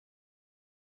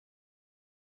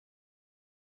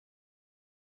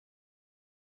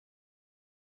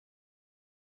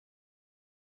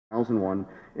2001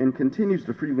 and continues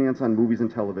to freelance on movies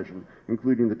and television,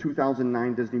 including the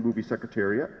 2009 Disney movie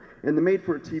Secretariat and the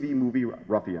made-for-TV movie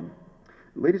Ruffian.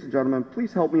 Ladies and gentlemen,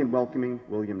 please help me in welcoming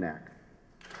William Nack.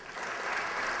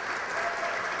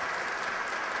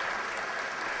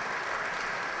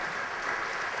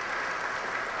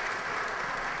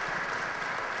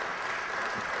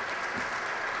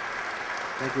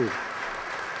 Thank you.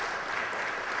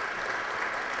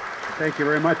 Thank you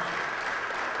very much.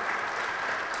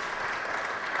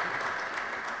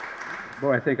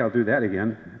 Boy, I think I'll do that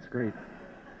again. That's great.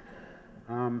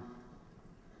 On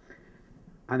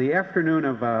the afternoon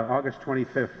of August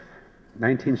 25th,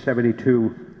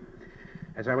 1972,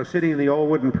 as I was sitting in the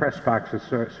old wooden press box at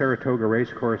Saratoga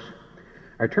Race Course,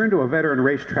 I turned to a veteran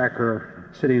racetracker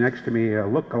sitting next to me, a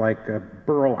look-alike, a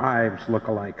Burl Ives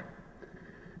look-alike,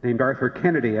 named Arthur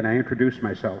Kennedy, and I introduced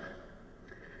myself.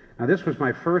 Now, this was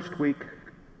my first week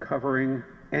covering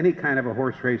any kind of a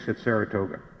horse race at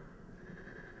Saratoga.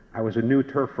 I was a new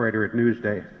turf writer at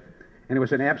Newsday, and it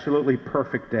was an absolutely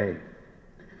perfect day.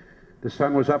 The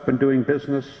sun was up and doing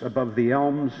business above the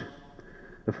elms.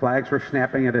 The flags were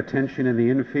snapping at attention in the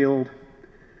infield.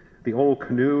 The old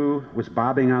canoe was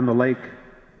bobbing on the lake.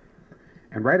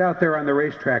 And right out there on the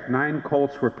racetrack, 9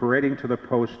 colts were parading to the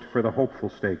post for the Hopeful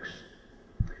Stakes,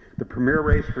 the premier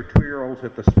race for 2-year-olds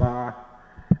at the Spa,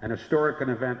 an historic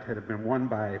event that had been won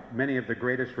by many of the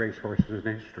greatest racehorses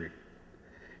in history.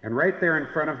 And right there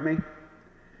in front of me,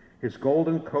 his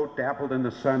golden coat dappled in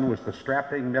the sun, was the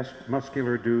strapping,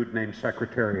 muscular dude named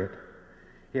Secretariat.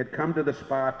 He had come to the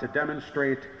Spa to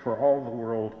demonstrate for all the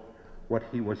world what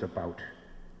he was about.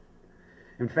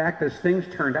 In fact, as things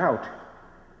turned out,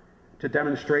 to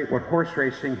demonstrate what horse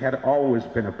racing had always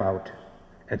been about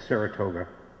at Saratoga.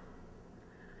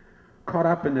 Caught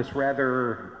up in this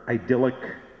rather idyllic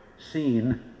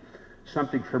scene,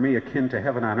 something for me akin to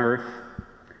heaven on earth,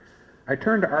 I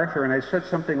turned to Arthur and I said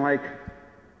something like,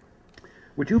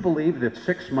 "Would you believe that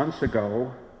 6 months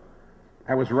ago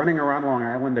I was running around Long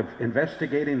Island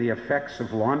investigating the effects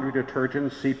of laundry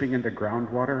detergent seeping into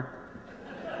groundwater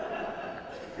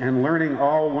and learning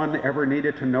all one ever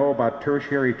needed to know about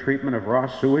tertiary treatment of raw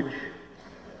sewage?"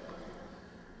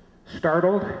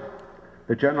 Startled,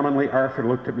 the gentlemanly Arthur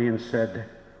looked at me and said,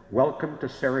 "Welcome to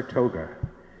Saratoga.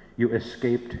 You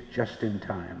escaped just in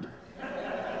time."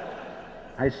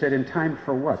 I said, "In time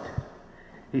for what?"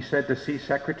 He said, "To see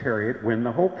Secretariat win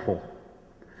the Hopeful."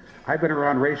 "I've been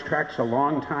around racetracks a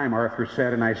long time," Arthur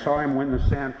said, "and I saw him win the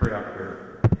Sanford up here.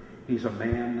 He's a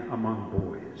man among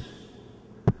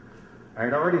boys." I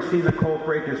had already seen the colt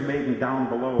break his maiden down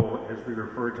below, as we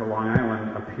referred to Long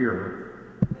Island, up here.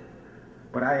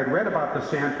 But I had read about the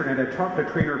Sanford and had talked to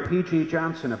trainer P.G.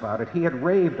 Johnson about it. He had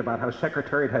raved about how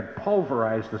Secretariat had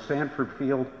pulverized the Sanford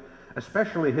field,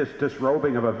 especially his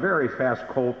disrobing of a very fast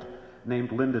colt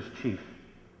named Linda's Chief.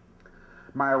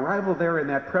 My arrival there in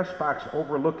that press box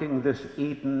overlooking this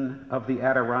Eden of the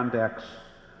Adirondacks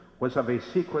was of a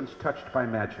sequence touched by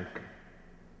magic.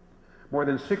 More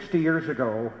than 60 years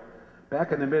ago,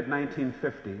 back in the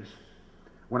mid-1950s,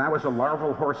 when I was a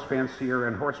larval horse fancier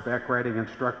and horseback riding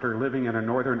instructor living in a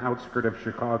northern outskirt of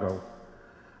Chicago,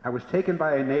 I was taken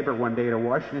by a neighbor one day to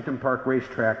Washington Park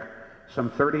Racetrack, some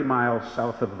 30 miles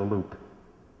south of the Loop.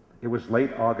 It was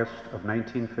late August of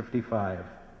 1955.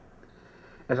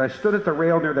 As I stood at the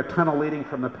rail near the tunnel leading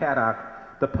from the paddock,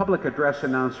 the public address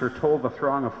announcer told the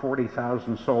throng of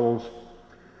 40,000 souls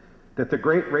that the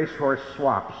great racehorse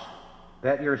Swaps,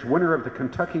 that year's winner of the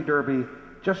Kentucky Derby,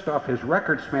 just off his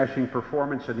record-smashing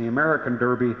performance in the American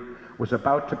Derby, was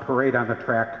about to parade on the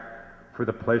track for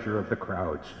the pleasure of the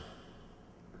crowds.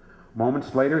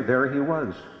 Moments later, there he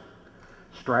was,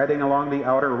 striding along the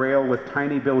outer rail with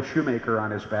Tiny Bill Shoemaker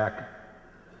on his back.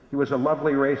 He was a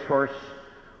lovely racehorse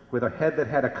with a head that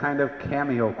had a kind of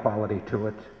cameo quality to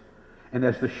it. And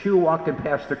as the shoe walked in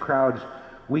past the crowds,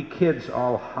 we kids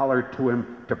all hollered to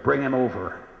him to bring him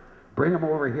over. "Bring him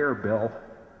over here, Bill,"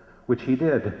 which he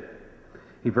did.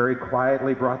 He very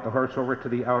quietly brought the horse over to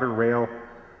the outer rail.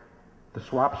 The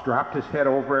Swaps dropped his head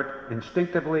over it.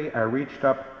 Instinctively, I reached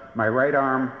up, my right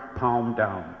arm palm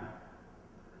down.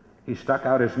 He stuck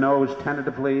out his nose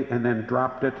tentatively and then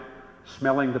dropped it,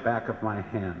 smelling the back of my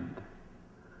hand.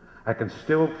 I can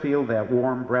still feel that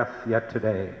warm breath yet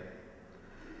today.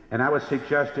 And I would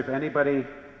suggest if anybody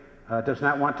does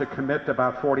not want to commit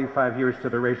about 45 years to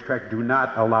the racetrack, do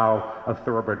not allow a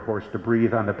thoroughbred horse to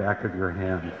breathe on the back of your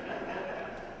hand.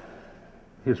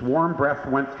 His warm breath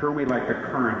went through me like a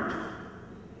current,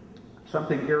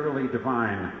 something eerily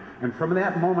divine. And from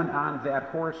that moment on, that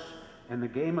horse and the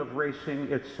game of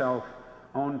racing itself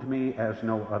owned me as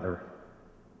no other.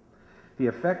 The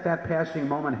effect that passing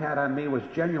moment had on me was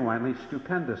genuinely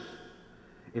stupendous.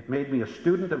 It made me a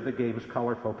student of the game's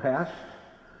colorful past,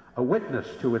 a witness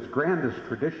to its grandest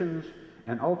traditions,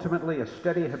 and ultimately a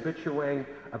steady habitué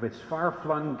of its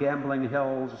far-flung gambling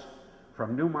hells,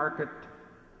 from Newmarket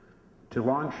to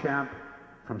Longchamp,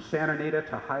 from Santa Anita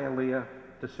to Hialeah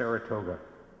to Saratoga.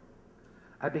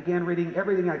 I began reading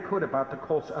everything I could about the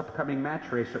Colts' upcoming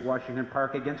match race at Washington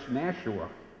Park against Nashua,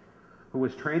 who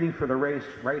was training for the race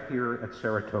right here at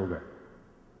Saratoga.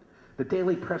 The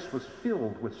daily press was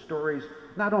filled with stories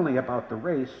not only about the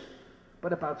race,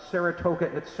 but about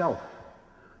Saratoga itself,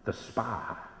 the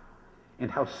spa, and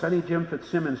how Sonny Jim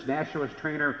Fitzsimmons, Nashua's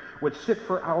trainer, would sit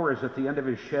for hours at the end of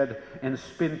his shed and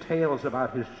spin tales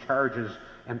about his charges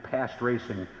and past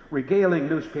racing, regaling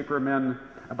newspapermen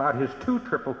about his 2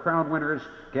 Triple Crown winners,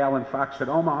 Gal and Fox at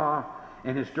Omaha,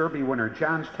 and his Derby winner,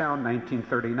 Johnstown,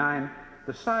 1939,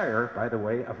 the sire, by the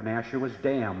way, of Nashua's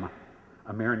dam,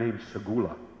 a mare named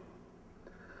Segula.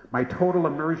 My total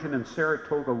immersion in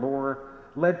Saratoga lore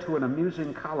led to an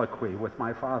amusing colloquy with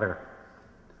my father.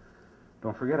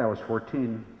 Don't forget, I was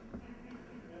 14.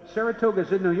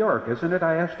 Saratoga's in New York, isn't it?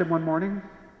 I asked him one morning.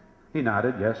 He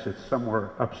nodded. Yes, it's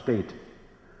somewhere upstate.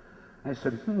 I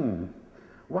said,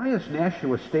 why is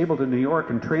Nashua stabled in New York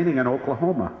and training in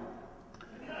Oklahoma?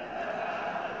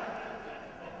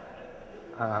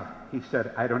 He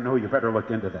said, I don't know, you better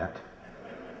look into that.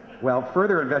 Well,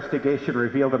 further investigation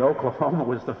revealed that Oklahoma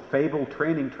was the fabled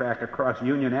training track across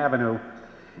Union Avenue,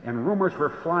 and rumors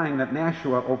were flying that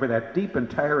Nashua, over that deep and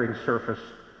tiring surface,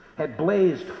 had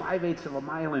blazed 5/8 of a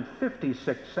mile in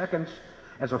 56 seconds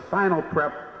as a final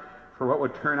prep for what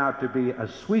would turn out to be a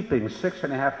sweeping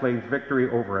 6.5 lane victory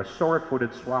over a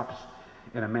sore-footed Swaps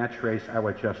in a match race I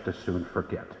would just as soon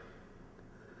forget.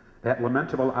 That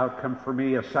lamentable outcome for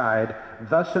me aside,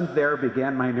 thus and there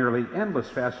began my nearly endless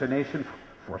fascination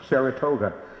for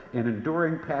Saratoga, an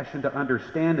enduring passion to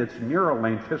understand its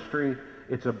mural-length history,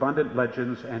 its abundant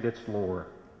legends, and its lore.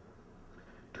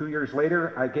 2 years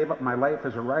later, I gave up my life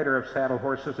as a rider of saddle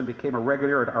horses and became a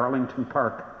regular at Arlington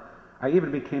Park. I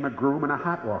even became a groom and a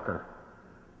hot walker.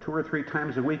 2 or 3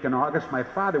 times a week in August, my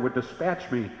father would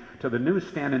dispatch me to the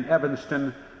newsstand in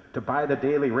Evanston to buy the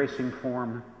daily racing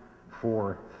form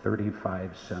for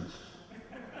 35 cents.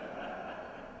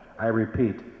 I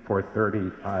repeat, for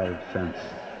 35 cents.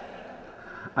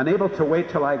 Unable to wait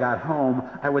till I got home,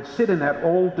 I would sit in that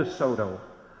old DeSoto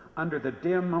under the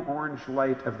dim orange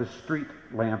light of the street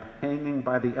lamp hanging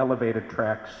by the elevated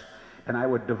tracks, and I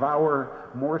would devour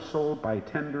morsel by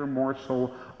tender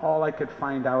morsel all I could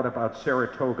find out about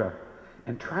Saratoga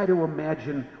and try to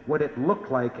imagine what it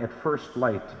looked like at first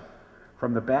light,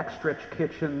 from the backstretch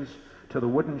kitchens to the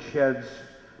wooden sheds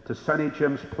to Sonny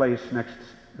Jim's place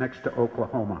next to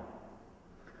Oklahoma.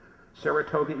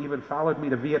 Saratoga even followed me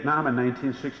to Vietnam in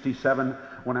 1967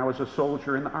 when I was a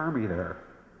soldier in the Army there.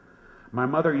 My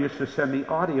mother used to send me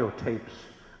audio tapes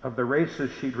of the races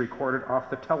she'd recorded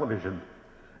off the television,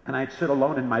 and I'd sit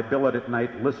alone in my billet at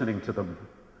night listening to them.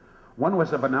 One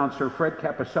was of announcer Fred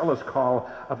Caposella's call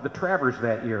of the Travers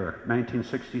that year,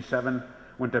 1967,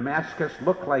 when Damascus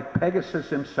looked like Pegasus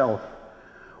himself,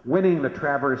 winning the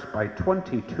Travers by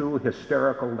 22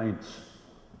 hysterical lengths.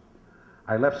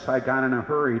 I left Saigon in a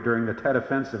hurry during the Tet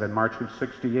Offensive in March of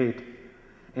 '68,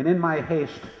 and in my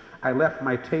haste, I left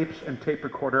my tapes and tape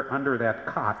recorder under that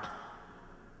cot.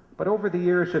 But over the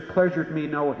years, it pleasured me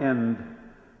no end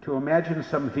to imagine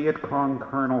some Viet Cong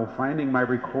colonel finding my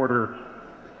recorder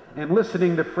and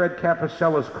listening to Fred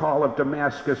Caposella's call of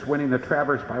Damascus winning the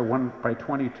Travers by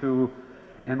 22,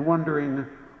 and wondering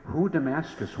who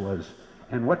Damascus was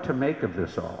and what to make of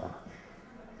this all.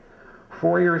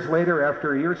 4 years later,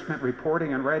 after a year spent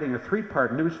reporting and writing a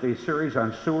 3-part Newsday series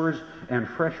on sewers and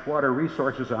freshwater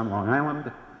resources on Long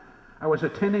Island, I was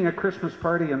attending a Christmas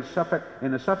party in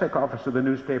the Suffolk office of the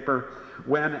newspaper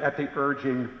when, at the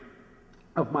urging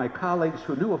of my colleagues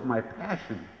who knew of my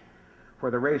passion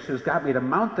for the races, got me to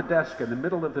mount the desk in the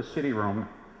middle of the city room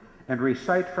and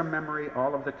recite from memory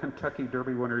all of the Kentucky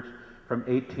Derby winners from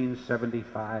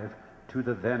 1875 to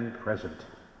the then present.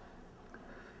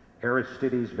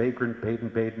 Aristides, Vagrant,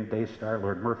 Baden, Daystar,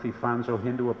 Lord Murphy, Fonzo,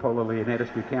 Hindu, Apollo, Leonidas,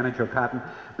 Buchanan, Joe Cotton,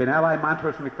 Benally,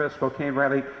 Montrose, Macbeth, Spokane,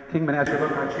 Riley, King Manasseh,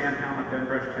 Lookout, Chan, Helmet,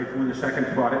 Denbrush, Typhoon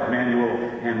II, Claudette, Manuel,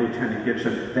 and Lieutenant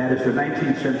Gibson. That is the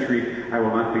 19th century. I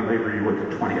will not belabor you with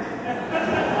the 20th.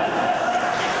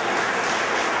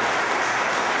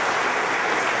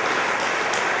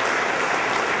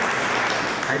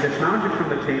 I dismounted from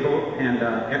the table, and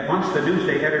at once the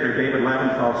Newsday editor, David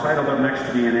Laventhal, sidled up next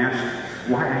to me and asked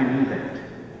why I knew that.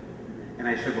 And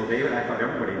I said, well, David, I thought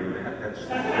everybody knew that. That's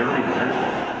very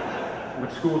interesting.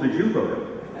 What school did you go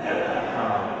to?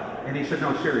 And he said,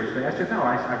 no, seriously. I said, no,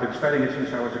 I've been studying it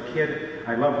since I was a kid.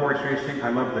 I love horse racing. I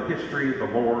love the history, the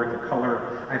lore, the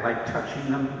color. I like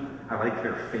touching them. I like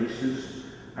their faces.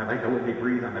 I like the way they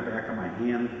breathe on the back of my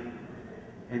hand.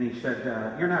 And he said,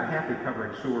 you're not happy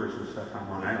covering sewers and stuff on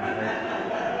Long Island.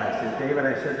 I said, David,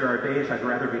 I said, there are days I'd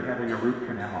rather be having a root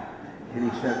canal.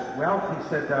 And he said, well,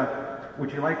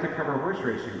 would you like to cover horse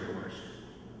racing for us?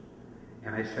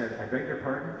 And I said, I beg your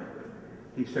pardon?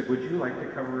 He said, would you like to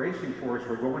cover racing for us?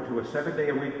 We're going to a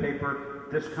 7-day-a-week paper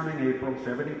this coming April,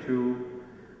 72.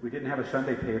 We didn't have a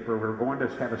Sunday paper. We're going to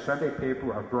have a Sunday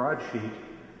paper, a broadsheet,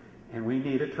 and we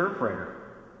need a turf writer.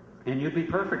 And you'd be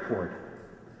perfect for it.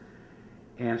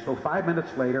 And so 5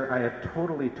 minutes later, I had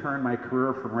totally turned my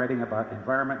career from writing about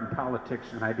environment and politics,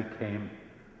 and I became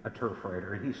a turf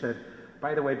writer. And he said,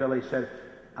 by the way, Billy said,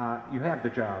 you have the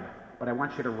job, but I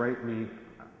want you to write me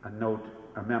a note,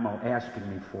 a memo asking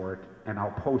me for it, and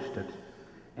I'll post it.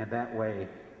 And that way,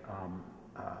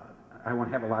 I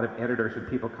won't have a lot of editors and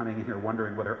people coming in here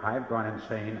wondering whether I've gone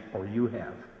insane or you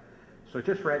have. So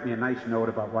just write me a nice note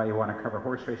about why you want to cover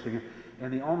horse racing.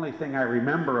 And the only thing I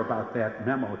remember about that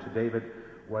memo to David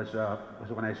was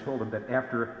when I told him that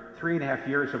after 3.5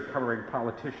 years of covering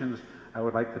politicians, I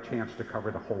would like the chance to cover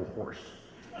the whole horse.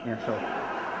 And so,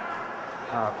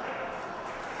 yeah.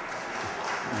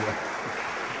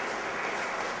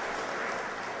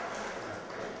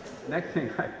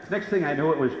 Next thing I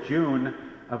knew, it was June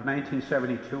of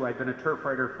 1972. I'd been a turf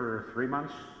writer for 3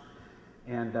 months,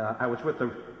 and I was with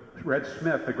the Red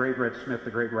Smith, the great Red Smith,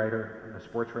 the great writer, a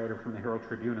sports writer from the Herald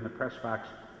Tribune and the Press Box,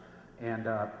 and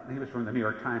he was from the New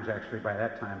York Times actually by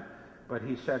that time. But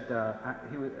he said, I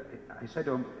said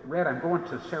to him, Red, I'm going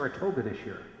to Saratoga this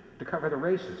year to cover the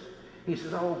races. He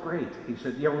says, oh, great. He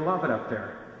said, you'll love it up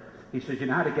there. He says, you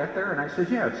know how to get there? And I said,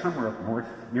 yeah, it's somewhere up north,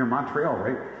 near Montreal,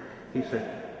 right? He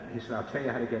said, I'll tell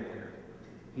you how to get there.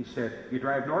 He said, you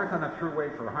drive north on the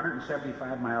thruway for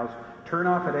 175 miles, turn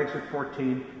off at exit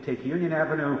 14, take Union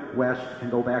Avenue west,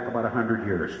 and go back about 100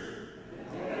 years.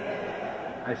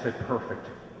 I said, perfect.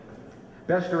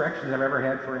 Best directions I've ever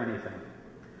had for anything.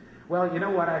 Well, you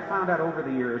know what? I found out over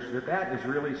the years that is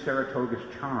really Saratoga's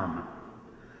charm.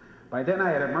 By then I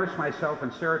had immersed myself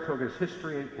in Saratoga's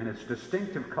history and its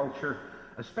distinctive culture,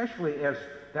 especially as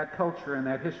that culture and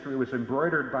that history was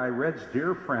embroidered by Red's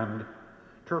dear friend,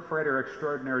 turf writer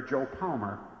extraordinaire Joe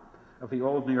Palmer of the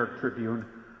old New York Tribune,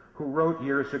 who wrote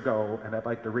years ago, and I'd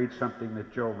like to read something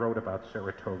that Joe wrote about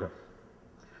Saratoga.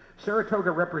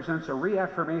 Saratoga represents a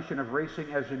reaffirmation of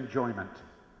racing as enjoyment,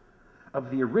 of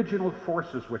the original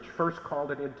forces which first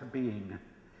called it into being.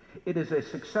 It is a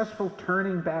successful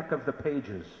turning back of the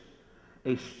pages,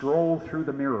 a stroll through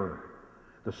the mirror,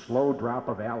 the slow drop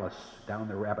of Alice down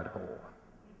the rabbit hole.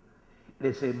 It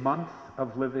is a month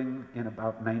of living in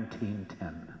about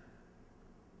 1910.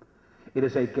 It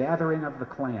is a gathering of the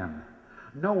clan.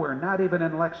 Nowhere, not even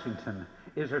in Lexington,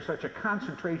 is there such a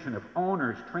concentration of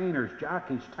owners, trainers,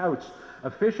 jockeys, touts,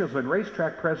 officials, and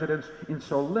racetrack presidents in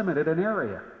so limited an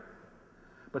area.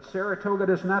 But Saratoga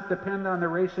does not depend on the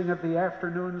racing of the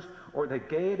afternoons or the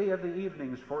gaiety of the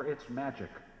evenings for its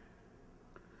magic.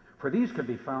 For these can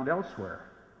be found elsewhere.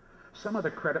 Some of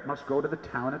the credit must go to the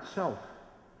town itself.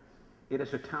 It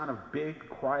is a town of big,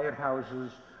 quiet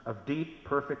houses, of deep,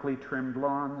 perfectly trimmed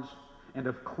lawns, and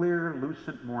of clear,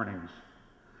 lucent mornings,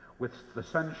 with the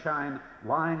sunshine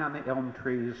lying on the elm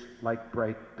trees like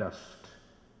bright dust.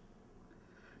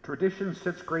 Tradition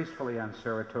sits gracefully on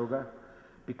Saratoga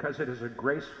because it is a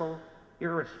graceful,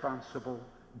 irresponsible,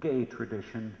 gay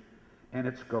tradition, and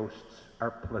its ghosts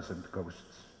are pleasant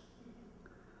ghosts.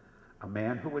 A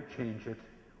man who would change it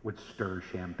would stir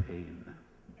champagne.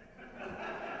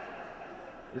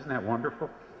 Isn't that wonderful?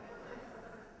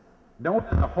 No one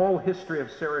in the whole history of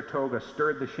Saratoga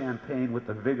stirred the champagne with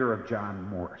the vigor of John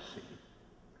Morrissey.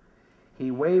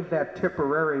 He waved that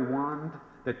Tipperary wand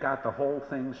that got the whole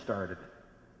thing started.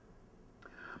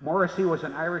 Morrissey was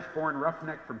an Irish-born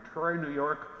roughneck from Troy, New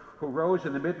York, who rose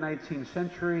in the mid-19th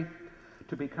century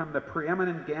to become the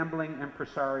preeminent gambling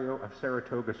impresario of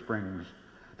Saratoga Springs,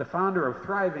 the founder of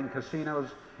thriving casinos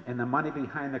and the money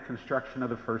behind the construction of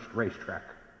the first racetrack.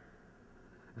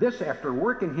 This after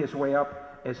working his way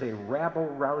up as a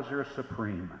rabble-rouser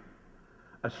supreme,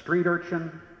 a street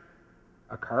urchin,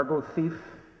 a cargo thief,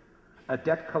 a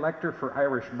debt collector for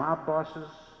Irish mob bosses,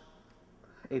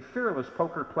 a fearless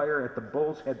poker player at the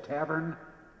Bull's Head Tavern,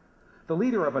 the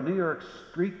leader of a New York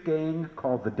street gang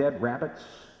called the Dead Rabbits,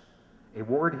 a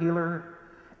ward healer,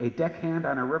 a deckhand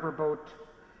on a riverboat,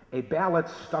 a ballot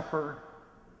stuffer,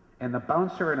 and the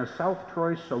bouncer in a South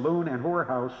Troy saloon and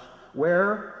whorehouse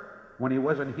where, when he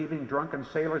wasn't heaving drunken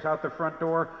sailors out the front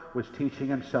door, was teaching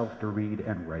himself to read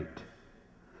and write.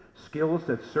 Skills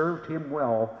that served him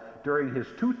well during his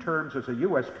 2 terms as a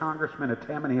U.S. Congressman at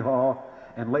Tammany Hall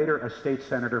and later a state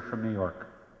senator from New York.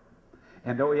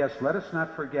 And oh yes, let us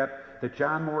not forget that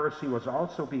John Morrissey was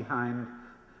also behind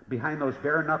those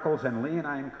bare knuckles and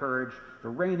leonine courage, the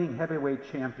reigning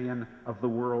heavyweight champion of the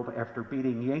world after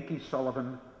beating Yankee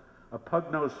Sullivan, a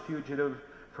pug-nosed fugitive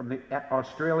from the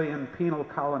Australian penal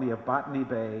colony of Botany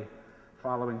Bay,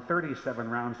 following 37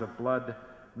 rounds of blood,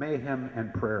 mayhem,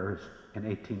 and prayers in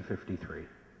 1853.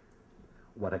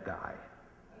 What a guy.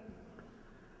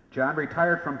 John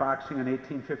retired from boxing in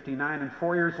 1859, and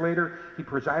 4 years later, he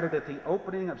presided at the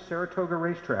opening of Saratoga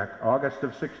Racetrack, August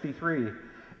of '63,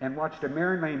 and watched a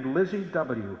mare named Lizzie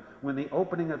W. win the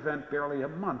opening event barely a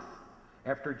month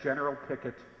after General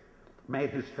Pickett made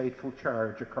his fateful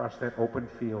charge across that open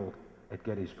field at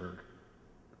Gettysburg.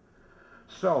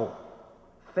 So,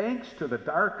 thanks to the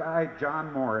dark-eyed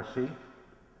John Morrissey,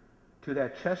 to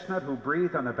that chestnut who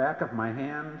breathed on the back of my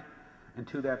hand, and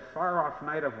to that far-off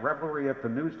night of revelry at the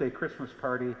Newsday Christmas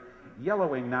party,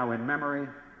 yellowing now in memory,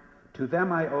 to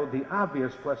them I owed the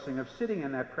obvious blessing of sitting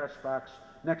in that press box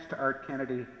next to Art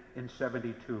Kennedy in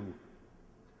 '72.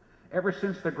 Ever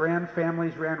since the Grand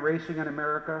families ran racing in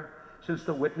America, since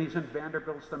the Whitneys and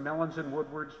Vanderbilts, the Mellons and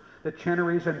Woodwards, the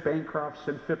Chenerys and Bancrofts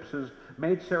and Phippses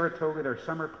made Saratoga their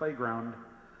summer playground,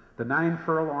 the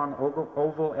 9-furlong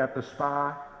oval at the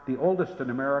Spa, the oldest in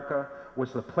America,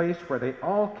 was the place where they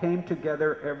all came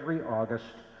together every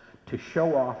August to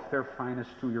show off their finest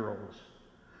 2-year-olds.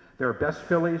 Their best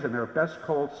fillies and their best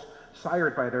colts,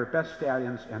 sired by their best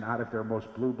stallions and out of their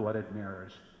most blue-blooded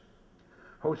mares.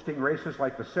 Hosting races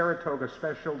like the Saratoga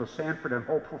Special, the Sanford and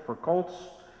Hopeful for colts,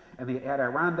 and the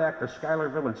Adirondack, the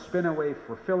Schuylerville and Spinaway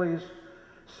for fillies,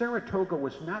 Saratoga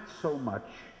was not so much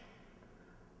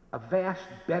a vast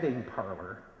betting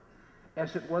parlor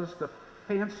as it was the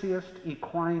fanciest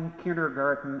equine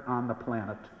kindergarten on the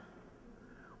planet,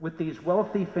 with these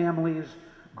wealthy families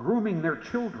grooming their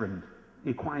children,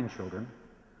 equine children,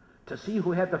 to see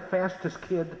who had the fastest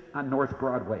kid on North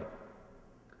Broadway.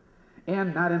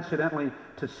 And not incidentally,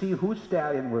 to see whose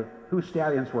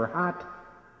stallions were hot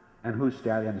and whose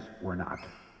stallions were not.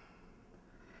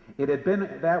 It had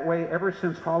been that way ever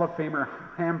since Hall of Famer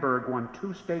Hamburg won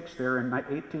 2 stakes there in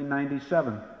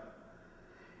 1897.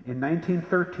 In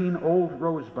 1913, Old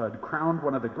Rosebud crowned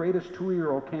one of the greatest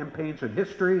 2-year-old campaigns in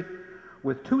history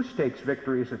with 2 stakes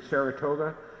victories at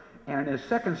Saratoga, and in his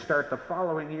second start the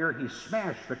following year, he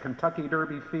smashed the Kentucky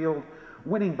Derby field,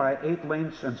 winning by 8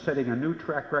 lengths and setting a new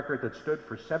track record that stood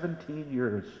for 17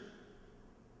 years.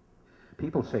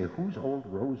 People say, who's Old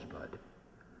Rosebud?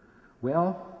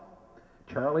 Well,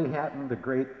 Charlie Hatton, the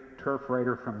great turf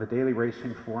writer from the Daily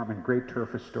Racing Form and great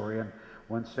turf historian,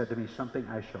 once said to me something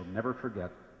I shall never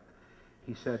forget.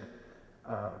 He said,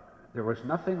 there's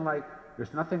nothing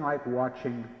like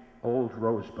watching Old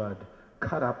Rosebud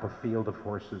cut up a field of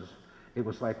horses. It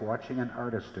was like watching an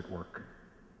artist at work.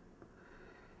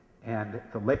 And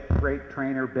the late great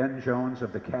trainer Ben Jones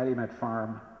of the Calumet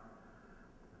Farm,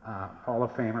 Hall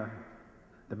of Famer,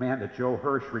 the man that Joe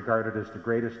Hirsch regarded as the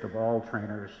greatest of all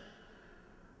trainers,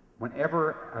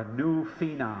 whenever a new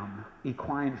phenom,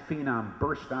 equine phenom,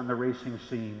 burst on the racing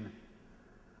scene,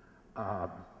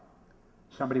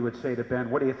 somebody would say to Ben,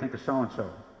 what do you think of so-and-so?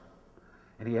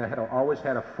 And he always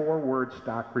had a 4-word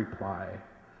stock reply,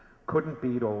 couldn't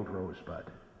beat Old Rosebud.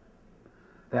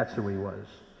 That's who he was.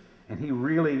 And he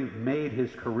really made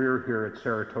his career here at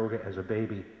Saratoga as a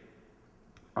baby.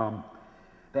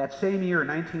 That same year,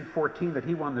 1914, that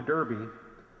he won the Derby,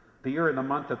 the year and the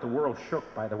month that the world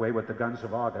shook, by the way, with the guns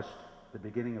of August, the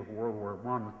beginning of World War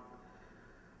I,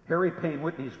 Harry Payne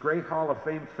Whitney's great Hall of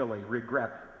Fame filly,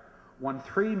 Regret, won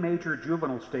 3 major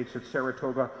juvenile stakes at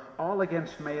Saratoga, all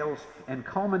against males, and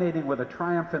culminating with a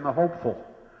triumph in the Hopeful,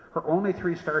 her only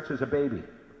 3 starts as a baby.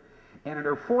 And in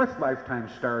her 4th lifetime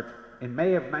start, in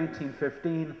May of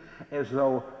 1915, as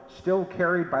though still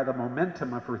carried by the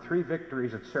momentum of her 3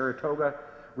 victories at Saratoga,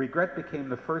 Regret became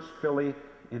the first filly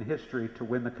in history to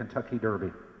win the Kentucky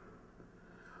Derby.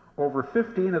 Over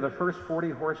 15 of the first 40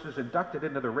 horses inducted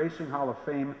into the Racing Hall of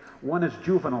Fame won as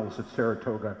juveniles at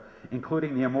Saratoga,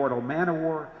 including the immortal Man o'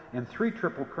 War and 3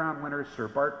 Triple Crown winners, Sir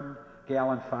Barton,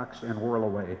 Gallant Fox, and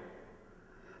Whirlaway.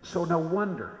 So no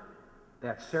wonder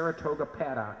that Saratoga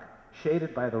paddock,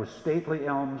 shaded by those stately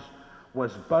elms,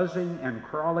 was buzzing and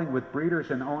crawling with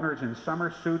breeders and owners in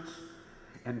summer suits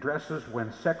and dresses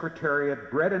when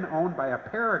Secretariat, bred and owned by a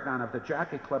paragon of the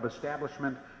Jockey Club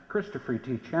establishment, Christopher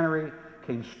T. Chenery,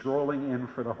 came strolling in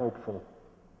for the Hopeful.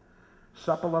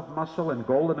 Supple of muscle and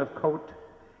golden of coat,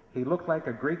 He looked like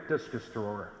a great discus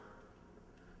thrower.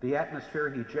 The atmosphere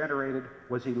he generated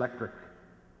was electric.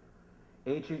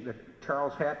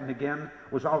 Charles Hatton again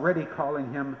was already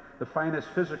calling him the finest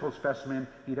physical specimen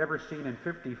he'd ever seen in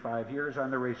 55 years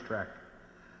on the racetrack.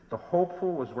 The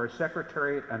hopeful was where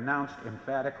Secretariat announced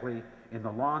emphatically, in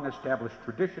the long-established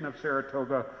tradition of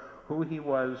Saratoga, who he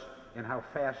was and how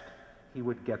fast he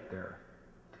would get there.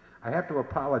 I have to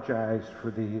apologize for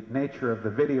the nature of the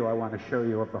video I want to show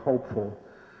you of the hopeful.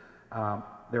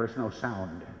 There is no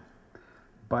sound.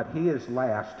 But he is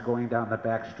last going down the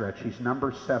backstretch. He's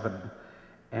number 7.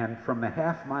 And from the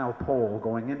half-mile pole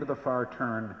going into the far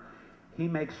turn, he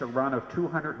makes a run of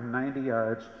 290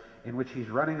 yards in which he's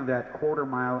running that quarter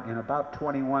mile in about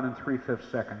 21 3/5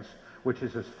 seconds, which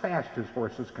is as fast as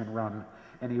horses can run.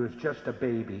 And he was just a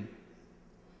baby.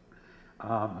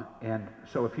 And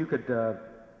so if you could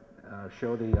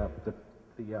show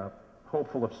the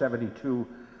hopeful of 72,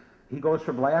 he goes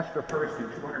from last to first in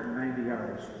 290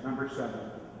 yards, number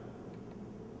 7.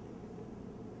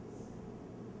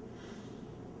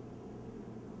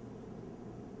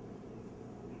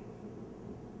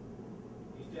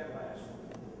 He's dead last.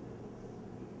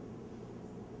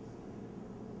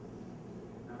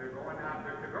 Now they're going out,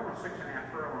 they're going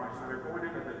 6.5 furlongs, so they're going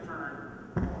into the turn.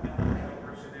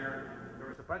 There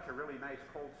was a bunch of really nice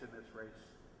colts in this race.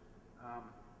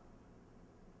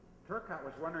 Turcotte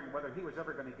was wondering whether he was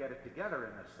ever going to get it together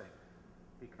in this thing,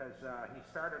 because he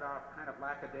started off kind of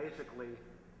lackadaisically,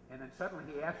 and then suddenly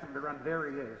he asked him to run.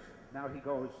 There he is. Now he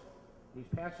goes, he's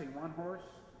passing one horse,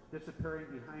 disappearing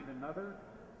behind another.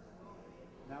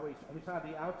 Now he's on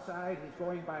the outside. He's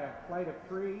going by a flight of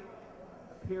 3.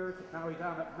 Appears now he's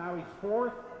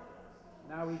 4th.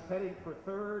 Now he's heading for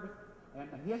 3rd,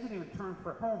 and he hasn't even turned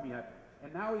for home yet.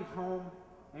 And now he's home,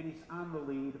 and he's on the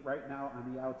lead right now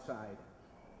on the outside.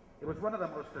 It was one of the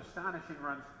most astonishing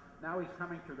runs. Now he's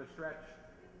coming through the stretch,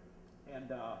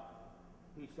 and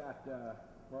he's got,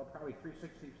 well, probably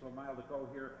 3/60 of a mile to go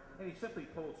here, and he simply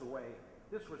pulls away.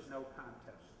 This was no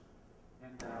contest.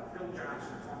 And Phil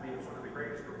Johnson told me it was one of the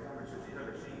greatest performances he'd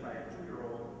ever seen by a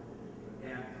 2-year-old.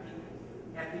 And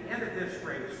at the end of this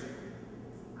race,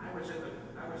 I was in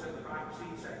the box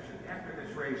seat section. After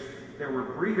this race, there were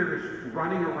breeders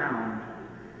running around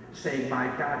saying, my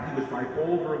God, he was my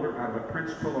bull ruler out of a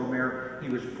Prince Pillow mare. He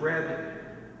was bred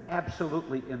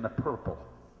absolutely in the purple.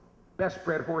 Best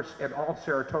bred horse at all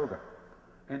Saratoga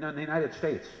and in the United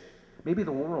States, maybe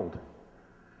the world.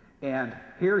 And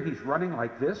here he's running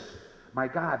like this. My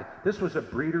God, this was a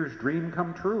breeder's dream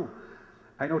come true.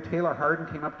 I know Taylor Hardin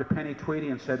came up to Penny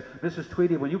Tweedy and said, Mrs.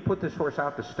 Tweedy, when you put this horse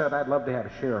out to stud, I'd love to have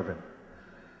a share of it.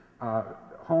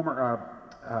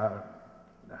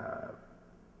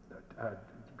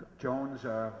 Jones,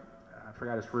 I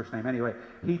forgot his first name. Anyway,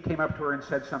 he came up to her and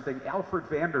said something. Alfred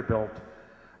Vanderbilt,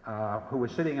 who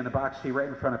was sitting in the box seat right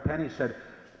in front of Penny, said,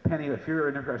 Penny, if you're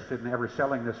interested in ever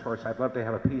selling this horse, I'd love to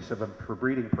have a piece of him for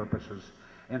breeding purposes.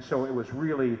 And so it was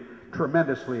really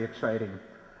tremendously exciting.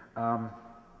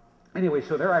 Anyway,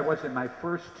 so there I was in my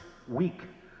first week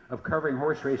of covering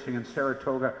horse racing in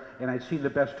Saratoga, and I'd seen the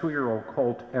best 2-year-old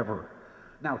colt ever.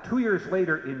 Now, 2 years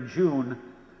later in June,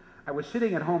 I was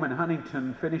sitting at home in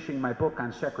Huntington finishing my book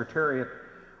on Secretariat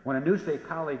when a Newsday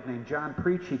colleague named John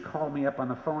Preachy called me up on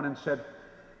the phone and said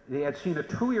they had seen a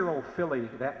 2-year-old filly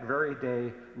that very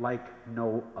day like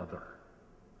no other.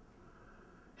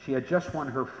 She had just won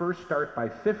her first start by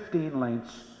 15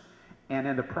 lengths and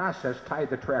in the process tied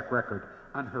the track record.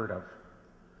 Unheard of.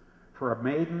 For a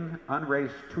maiden,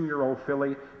 unraced 2-year-old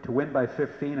filly to win by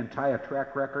 15 and tie a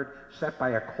track record set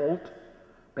by a colt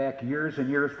back years and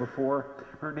years before,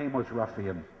 her name was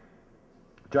Ruffian.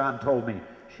 John told me,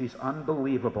 she's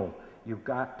unbelievable. You've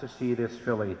got to see this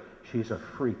filly. She's a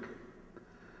freak.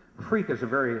 Freak is a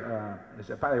very,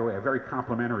 by the way, a very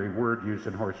complimentary word used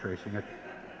in horse racing.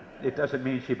 It doesn't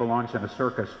mean she belongs in a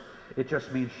circus. It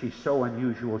just means she's so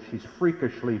unusual. She's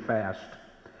freakishly fast.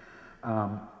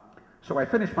 So I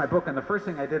finished my book, and the first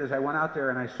thing I did is I went out there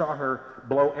and I saw her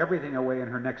blow everything away in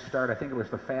her next start. I think it was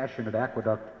the Fashion at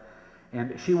Aqueduct.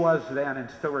 And she was then, and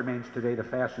still remains today, the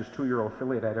fastest 2-year-old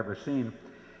filly I'd ever seen.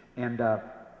 And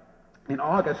in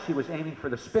August, she was aiming for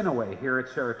the Spinaway here at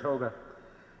Saratoga,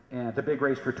 and the big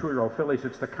race for 2-year-old fillies.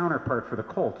 It's the counterpart for the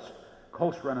colts.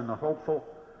 Colts run in the Hopeful,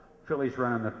 fillies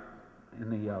run in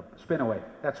the Spinaway.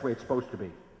 That's the way it's supposed to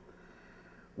be.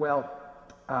 Well,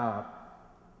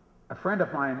 a friend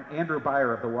of mine, Andrew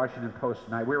Beyer of the Washington Post,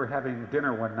 and I, we were having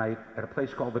dinner one night at a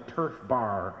place called the Turf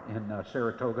Bar in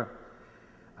Saratoga.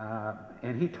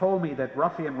 And he told me that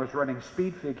Ruffian was running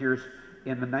speed figures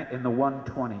in the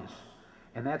 120s.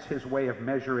 And that's his way of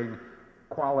measuring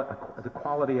the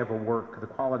quality of a work, the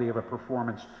quality of a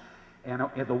performance. And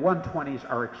the 120s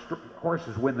are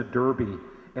horses win the Derby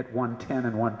at 110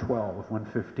 and 112,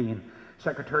 115.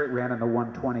 Secretariat ran in the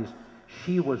 120s.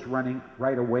 She was running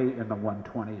right away in the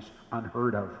 120s,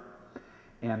 unheard of.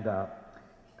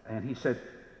 And he said,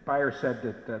 Beyer said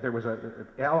that there was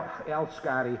Al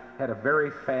Scotty had a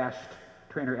very fast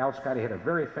trainer. Al Scotty had a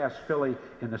very fast filly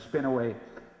in the Spinaway,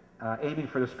 aiming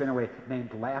for the Spinaway,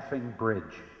 named Laughing Bridge.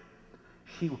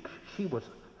 She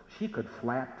could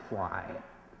flat fly.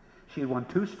 She had won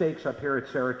 2 stakes up here at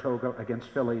Saratoga against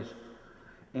fillies,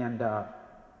 and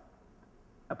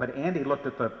but Andy looked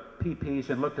at the PPs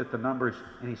and looked at the numbers,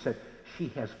 and he said she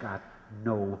has got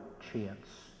no chance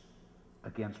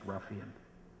against Ruffian.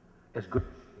 As good.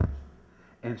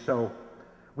 And so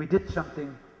we did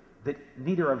something that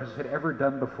neither of us had ever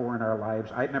done before in our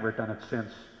lives. I'd never done it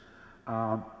since.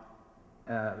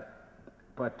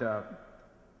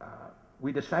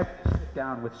 We decided to sit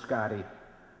down with Scotty,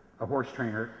 the horse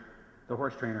trainer,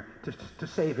 to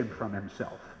save him from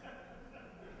himself.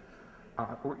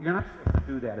 You're not supposed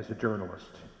to do that as a journalist.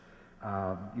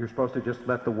 You're supposed to just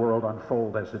let the world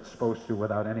unfold as it's supposed to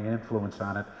without any influence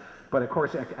on it. But of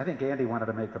course, I think Andy wanted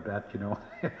to make a bet, you know.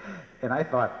 And I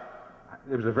thought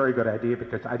it was a very good idea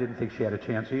because I didn't think she had a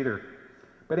chance either.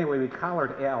 But anyway, we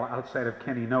collared Al outside of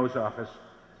Kenny No's office.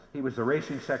 He was the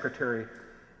racing secretary,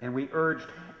 and we urged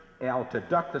Al to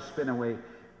duck the Spinaway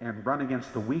and run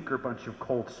against the weaker bunch of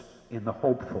colts in the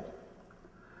Hopeful.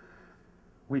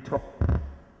 We told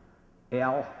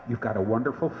Al, you've got a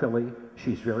wonderful filly.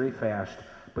 She's very fast,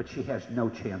 but she has no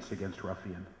chance against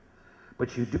Ruffian.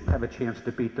 But you do have a chance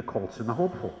to beat the colts in the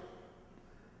Hopeful.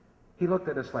 He looked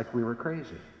at us like we were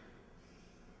crazy.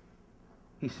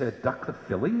 He said, duck the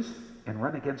fillies and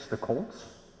run against the colts?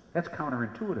 That's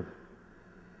counterintuitive.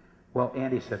 Well,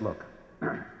 Andy said, look,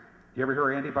 you ever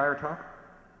hear Andy Beyer talk?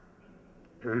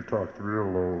 He talked real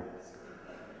low.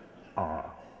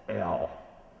 Al,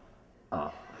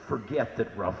 forget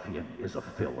that Ruffian is a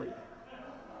filly.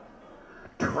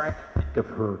 Try to think of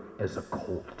her as a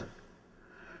colt.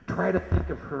 Try to think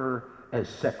of her as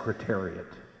Secretariat.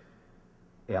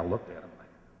 Al looked at him like,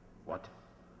 what?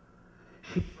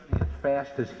 She's running as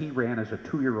fast as he ran as a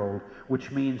 2-year-old,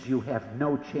 which means you have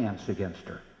no chance against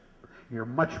her. You're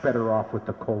much better off with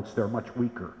the colts. They're much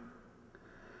weaker.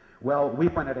 Well, we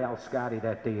went at Al Scotty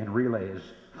that day in relays.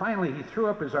 Finally, he threw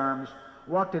up his arms,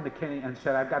 walked into Kenny, and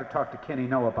said, I've got to talk to Kenny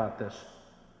No about this.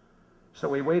 So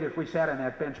we waited. We sat on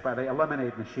that bench by the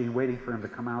eliminate machine waiting for him to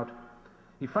come out.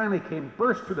 He finally came,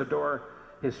 burst through the door,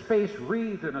 his face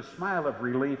wreathed in a smile of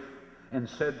relief, and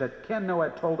said that Ken No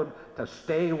had told him to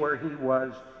stay where he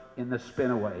was in the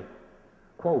Spinaway.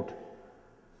 Quote,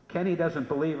 Kenny doesn't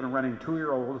believe in running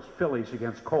 2-year-old fillies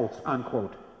against colts,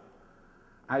 unquote.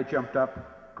 I jumped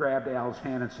up, grabbed Al's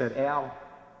hand and said, Al,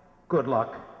 good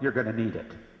luck, you're going to need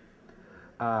it.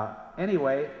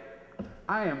 Anyway,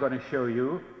 I am going to show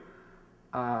you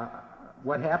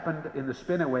what happened in the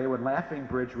Spinaway when Laughing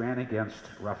Bridge ran against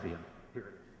Ruffian. Here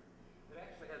it is. It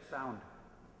actually has sound.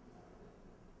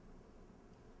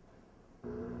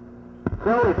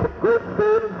 So it's a good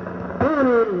speed.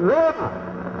 And raw.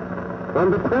 From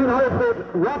between horses,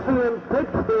 Ruffian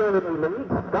takes the lead.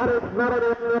 Scottish Melody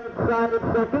on the outside at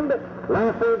second.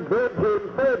 Laughing Bridge in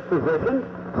third position.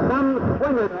 Some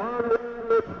Swinger on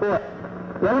the foot.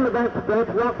 Down the back stretch,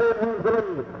 Ruffian has the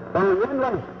lead. By 1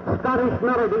 length, Scottish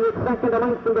Melody is second, a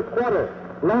length and a quarter.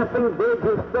 Laughing Bridge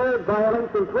is third by a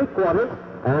length and 3/4.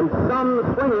 And Some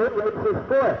Swinger races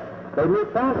fourth. They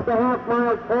move past the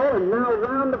half-mile pole and now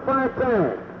round the far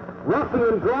turn.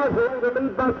 Ruffian draws away the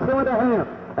lead by 2.5.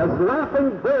 As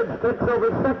Laughing Bridge takes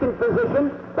over second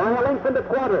position by a length and a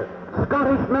quarter.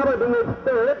 Scottish Melody is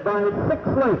third by 6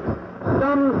 lengths.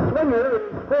 Some Swinger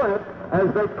is fourth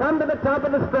as they come to the top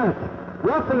of the stretch.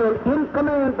 Ruffian in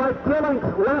command by 2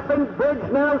 lengths. Laughing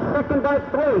Bridge now second by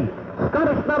 3.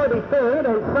 Scottish Melody third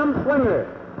and Some Swinger.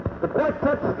 The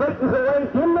quartet straightens away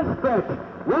in the stretch.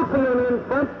 Ruffian in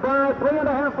front by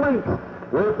 3.5 lengths.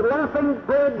 With Laughing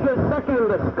Bridge is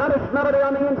second, Scottish Melody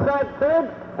on the inside third,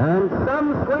 and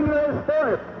Some Swinger is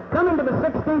fourth. Coming to the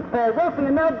 16th hole,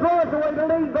 Ruffian now draws away the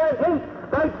lead by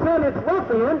 8. By 10, it's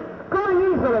Ruffian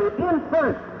going easily in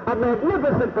front. A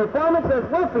magnificent performance as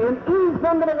Ruffian eased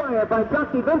under the wire by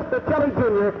jockey Vince Pacelli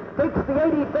Jr. takes the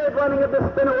 83rd running of the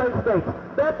Spinaway Stakes.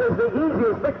 That was the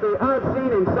easiest victory I've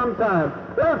seen in some time.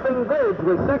 Laughing Bridge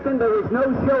was second. There was no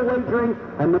show wagering.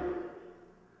 And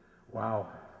wow.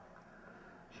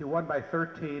 She won by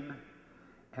 13,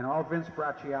 and all Vince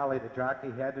Bracciali, the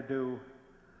jockey, had to do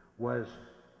was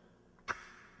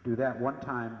do that one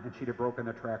time, and she'd have broken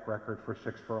the track record for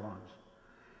 6 furlongs.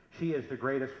 She is the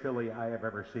greatest filly I have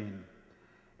ever seen.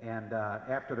 And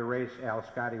after the race, Al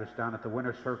Scotti was down at the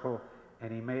winner's circle,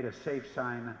 and he made a safe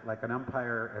sign like an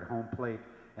umpire at home plate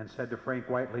and said to Frank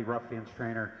Whiteley, Ruffian's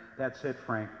trainer, "That's it,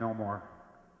 Frank, no more.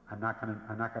 I'm not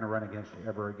gonna run against you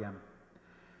ever again."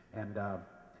 And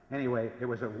anyway, it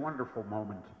was a wonderful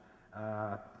moment.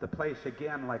 The place,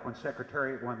 again, like when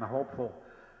Secretariat won the Hopeful,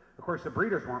 of course, the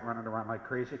breeders weren't running around like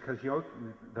crazy because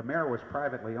the mare was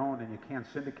privately owned, and you can't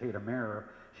syndicate a mare.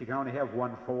 She can only have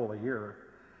one foal a year.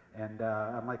 And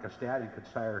unlike a stallion could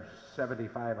sire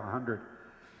 75, 100.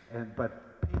 But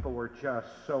people were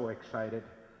just so excited.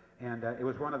 And it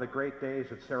was one of the great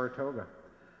days at Saratoga.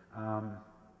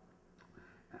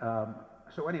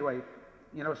 So anyway,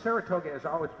 you know, Saratoga has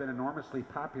always been enormously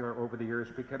popular over the years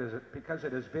because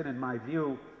it has been, in my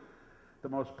view, the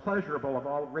most pleasurable of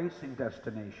all racing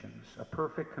destinations, a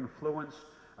perfect confluence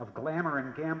of glamour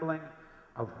and gambling,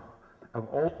 of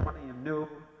old money and new,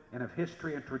 and of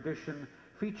history and tradition,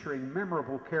 featuring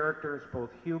memorable characters,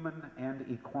 both human and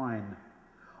equine,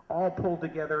 all pulled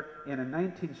together in a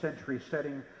 19th century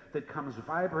setting that comes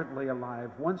vibrantly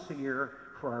alive once a year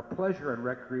for our pleasure and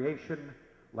recreation,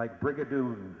 like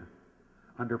Brigadoon,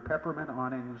 under peppermint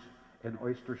awnings and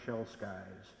oyster shell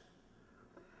skies.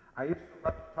 I used to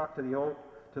love to talk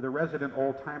to the resident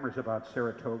old-timers about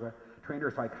Saratoga,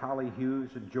 trainers like Holly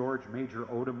Hughes and George Major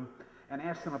Odom, and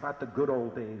ask them about the good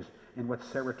old days and what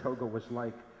Saratoga was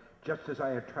like, just as I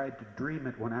had tried to dream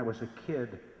it when I was a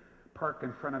kid, parked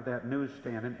in front of that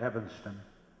newsstand in Evanston.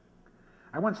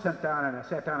 I once sat down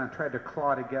and tried to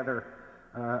claw together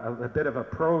a bit of a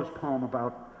prose poem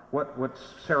about what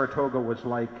Saratoga was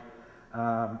like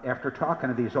after talking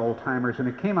to these old-timers, and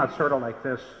it came out sort of like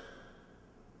this.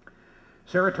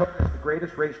 Saratoga is the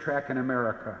greatest racetrack in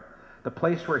America, the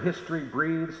place where history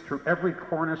breathes through every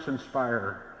cornice and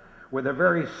spire, where the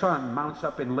very sun mounts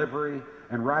up in livery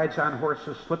and rides on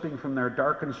horses slipping from their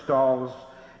darkened stalls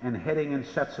and heading in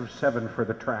sets of 7 for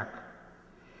the track.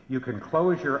 You can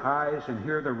close your eyes and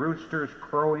hear the roosters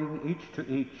crowing each to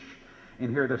each, and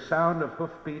hear the sound of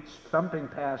hoofbeats thumping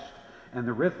past and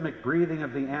the rhythmic breathing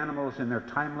of the animals in their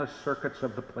timeless circuits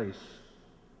of the place.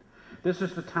 This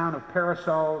is the town of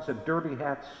parasols and derby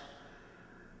hats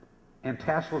and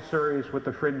tassel surreys with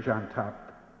the fringe on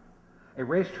top. A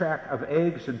racetrack of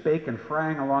eggs and bacon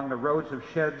frying along the rows of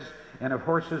sheds and of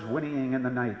horses whinnying in the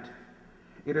night.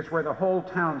 It is where the whole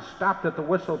town stopped at the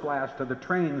whistle blast of the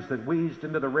trains that wheezed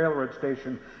into the railroad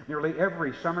station nearly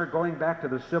every summer going back to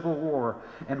the Civil War,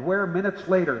 and where minutes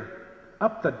later,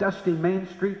 up the dusty Main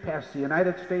Street past the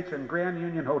United States and Grand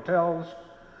Union hotels,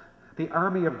 the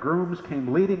army of grooms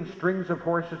came leading strings of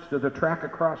horses to the track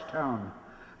across town,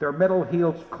 their metal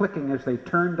heels clicking as they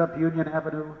turned up Union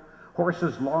Avenue,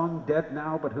 horses long dead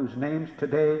now but whose names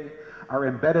today are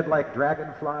embedded like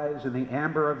dragonflies in the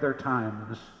amber of their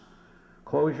times.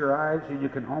 Close your eyes and you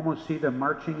can almost see them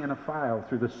marching in a file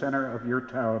through the center of your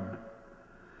town.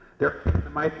 There came the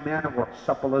mighty man of war,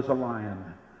 supple as a lion,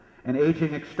 an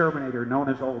aging exterminator known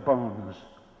as Old Bones,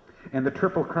 and the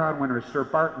Triple Crown winners Sir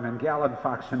Barton and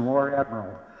Gallenfox and War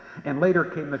Admiral. And later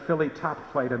came the filly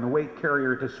Top Flight and the weight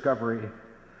carrier Discovery,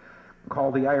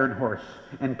 called the Iron Horse.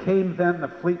 And came then the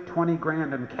fleet 20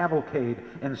 Grand and Cavalcade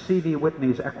and C.V.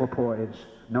 Whitney's equipoise,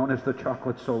 known as the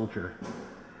Chocolate Soldier.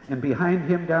 And behind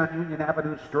him down Union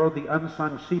Avenue strode the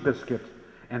unsung Seabiscuit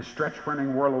and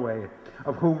stretch-running Whirlaway,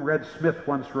 of whom Red Smith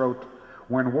once wrote,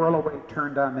 "When Whirlaway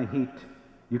turned on the heat,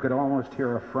 you could almost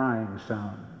hear a frying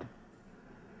sound."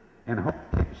 And home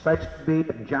came Sykesby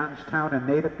and Johnstown and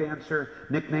Native Dancer,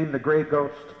 nicknamed the Grey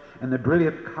Ghost, and the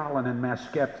brilliant Colin and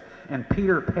Masquette, and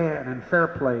Peter Pan and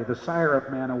Fairplay, the sire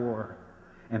of Man o' War,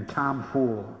 and Tom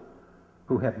Fool,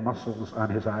 who had muscles on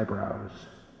his eyebrows.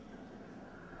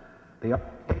 They all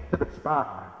came to the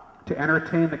spa to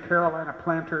entertain the Carolina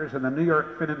planters and the New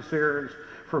York financiers,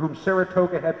 for whom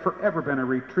Saratoga had forever been a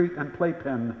retreat and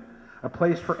playpen, a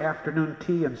place for afternoon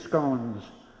tea and scones,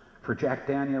 for Jack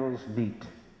Daniels neat.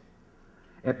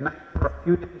 At night, for a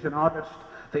few days in August,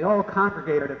 they all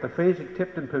congregated at the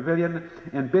Fasig-Tipton Pavilion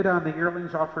and bid on the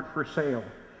yearlings offered for sale.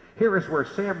 Here is where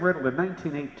Sam Riddle in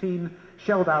 1918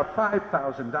 shelled out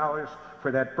 $5,000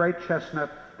 for that bright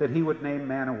chestnut that he would name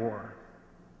Man o' War.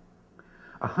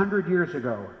 100 years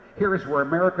ago, here is where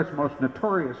America's most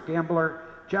notorious gambler,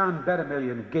 John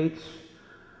Bet-A-Million Gates,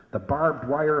 the barbed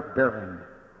wire baron,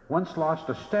 once lost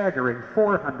a staggering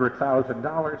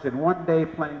 $400,000 in one day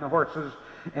playing the horses,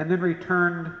 and then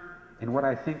returned in what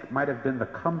I think might have been the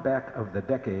comeback of the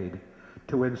decade,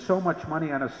 to win so much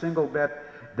money on a single bet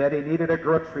that he needed a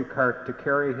grocery cart to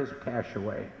carry his cash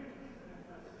away.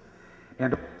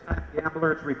 And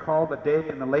gamblers recall the day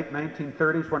in the late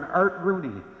 1930s when Art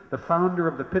Rooney, the founder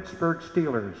of the Pittsburgh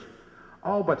Steelers,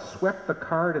 all but swept the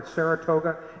card at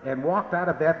Saratoga and walked out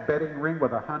of that betting ring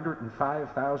with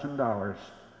 $105,000.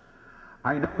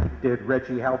 I know he did,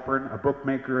 Reggie Halpern, a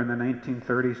bookmaker in the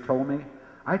 1930s, told me.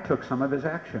 I took some of his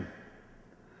action.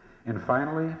 And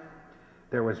finally,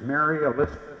 there was Mary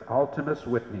Elizabeth Altimus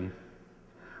Whitney,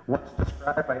 once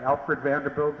described by Alfred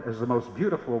Vanderbilt as the most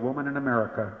beautiful woman in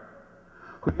America,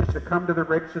 who used to come to the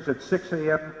races at 6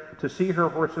 a.m. to see her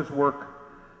horses work,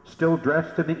 still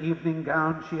dressed in the evening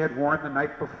gown she had worn the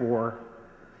night before,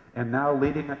 and now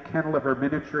leading a kennel of her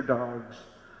miniature dogs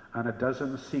on a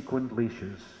dozen sequined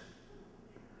leashes.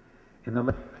 In the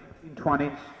late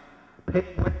 1920s,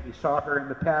 Peyton Whitney saw her in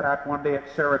the paddock one day at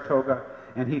Saratoga,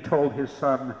 and he told his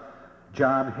son,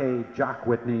 John Hay Jock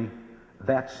Whitney,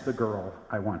 "That's the girl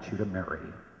I want you to marry."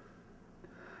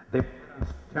 They met on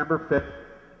September 5th,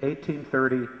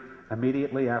 1830,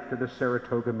 immediately after the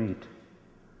Saratoga meet.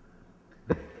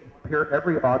 They came up here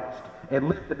every August and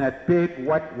lived in that big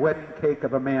white wedding cake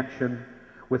of a mansion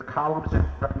with columns in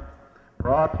front,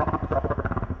 broad lawns all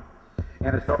around,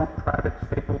 and his own private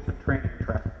stables and training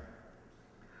track.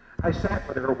 I sat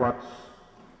with her once,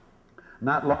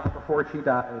 not long before she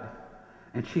died,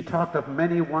 and she talked of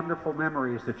many wonderful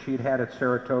memories that she'd had at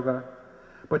Saratoga,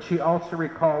 but she also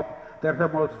recalled that her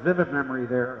most vivid memory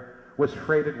there was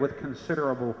freighted with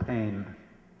considerable pain.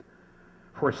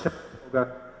 For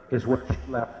Saratoga is where she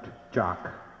left Jock.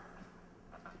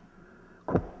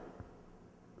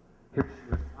 Here she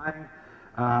was lying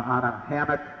on a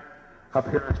hammock up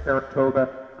here in Saratoga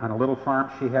on a little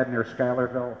farm she had near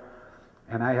Schuylerville,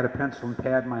 and I had a pencil and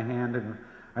pad in my hand, and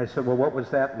I said, "Well, what was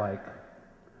that like?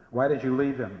 Why did you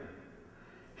leave him?"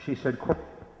 She said,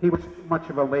 "He was too much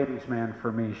of a ladies' man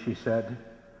for me," she said.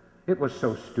 "It was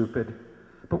so stupid.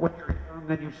 But when you're young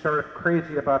and you start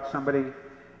crazy about somebody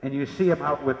and you see him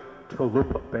out with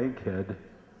Tallulah Bankhead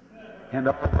and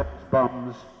all those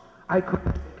bums, I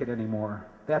couldn't take it anymore.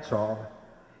 That's all.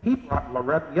 He brought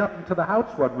Loretta Young to the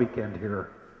house one weekend here.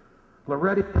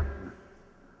 Loretta Young.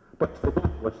 But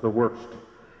Tallulah was the worst,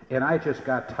 and I just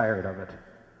got tired of it.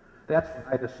 That's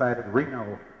when I decided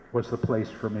Reno was the place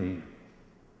for me."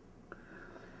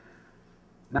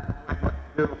 Now, what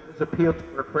to do is appeal to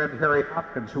her friend Harry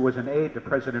Hopkins, who was an aide to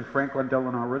President Franklin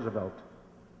Delano Roosevelt.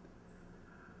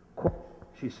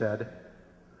 She said,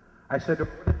 I said,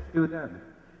 "What did you do then?"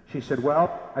 She said,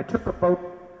 "Well, I took a boat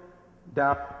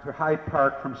down to Hyde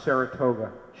Park from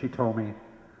Saratoga," she told me.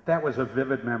 That was a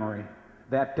vivid memory.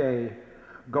 That day,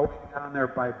 going down there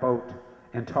by boat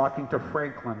and talking to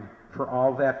Franklin for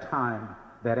all that time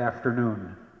that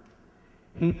afternoon.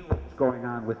 He knew what was going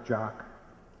on with Jock.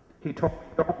 He told me,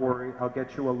 "Don't worry, I'll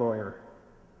get you a lawyer."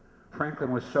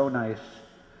 Franklin was so nice.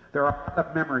 There are a lot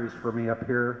of memories for me up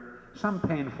here, some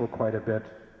painful quite a bit,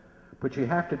 but you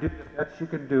have to do the best you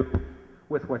can do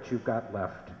with what you've got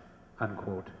left,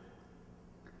 unquote.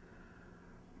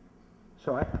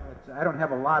 So I don't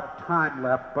have a lot of time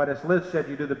left, but as Liz said,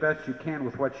 you do the best you can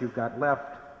with what you've got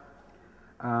left.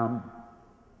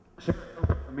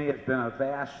 Saratoga for me has been a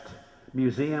vast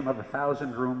museum of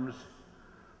 1,000 rooms,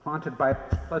 haunted by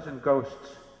pleasant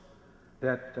ghosts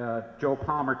that Joe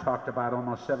Palmer talked about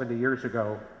almost 70 years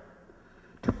ago.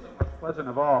 Two of the most pleasant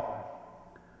of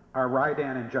all are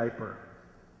Ridan and Jaipur.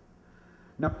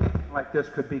 No meeting like this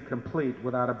could be complete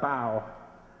without a bow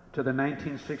to the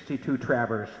 1962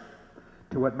 Travers,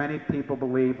 to what many people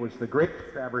believe was the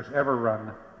greatest Travers ever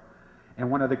run and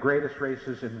one of the greatest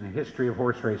races in the history of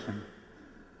horse racing.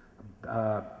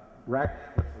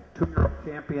 Rack was a two-year-old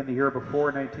champion the year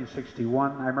before,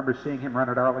 1961. I remember seeing him run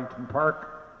at Arlington Park.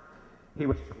 He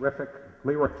was terrific.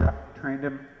 Leroy trained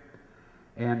him.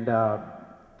 And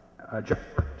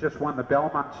just won the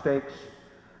Belmont Stakes.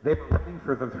 They were running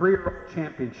for the three-year-old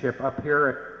championship up here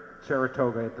at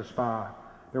Saratoga at the Spa.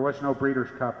 There was no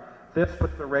Breeders' Cup. This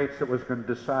was the race that was going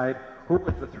to decide who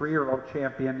was the three-year-old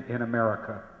champion in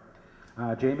America.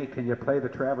 Jamie, can you play the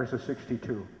Travers of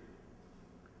 62?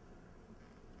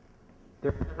 They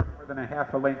were more than a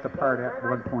half a length apart at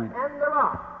one point. And they're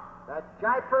off. That's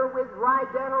Jaipur with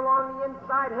Ridan along the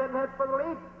inside, head for the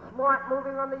lead. Smart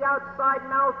moving on the outside,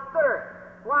 now third.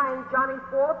 Flying Johnny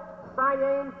fourth,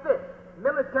 Cyan fifth.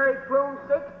 Military Plume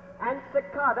sixth, and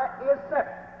Cicada is seventh.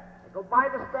 They go by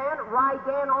the stand,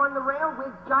 Ridan on the rail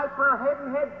with Jaipur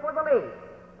head for the lead.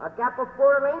 A gap of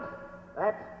 4 lengths,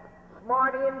 that's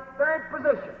Smart in third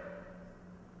position.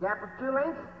 Gap of 2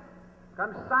 lengths,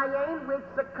 comes Cyan with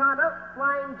Cicada,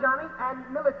 Flying Johnny, and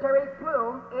Military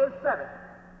Plume is seventh.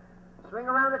 Swing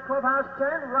around the clubhouse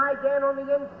turn, Ridan on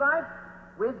the inside,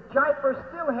 with Jaipur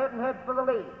still head for the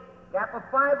lead. Gap of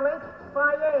 5 lengths,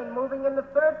 Cyan moving in the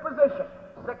third position.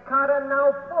 Cicada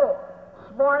now fourth.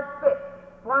 Smart fifth.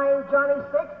 Flying Johnny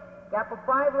sixth. Gap of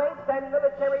 5 lengths, and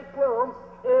Military Plume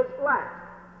is last.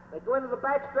 They go into the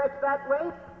backstretch that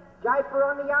way. Jaipur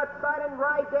on the outside and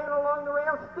Ridan along the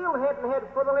rail, still head and head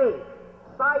for the lead.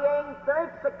 Siang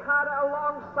third, Cicada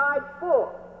alongside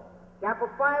fourth. Gap of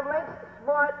 5 lengths,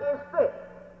 Smart is fifth.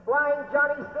 Flying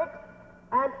Johnny sixth,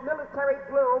 and Military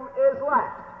Plume is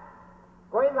last.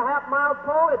 Going the half-mile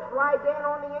pole, it's Ridan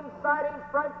on the inside in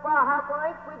front by half a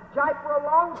length with Jaipur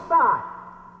alongside.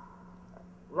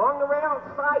 Along the rail,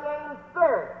 Siang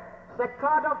third,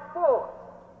 Cicada fourth.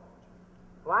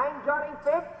 Flying Johnny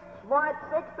fifth, Smart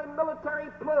sixth, and Military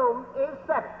Plume is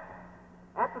seventh.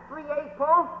 At the 3/8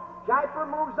 pole, Jaipur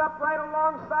moves up right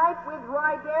alongside with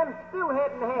Ridan still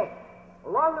head and head.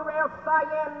 Along the rail,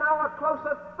 Siang now a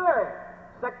closer third,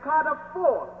 Cicada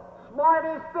fourth, Smart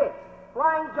is fifth,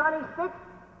 Flying Johnny sixth,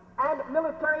 and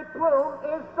Military Plume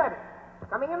is seventh.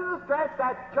 Coming into the stretch,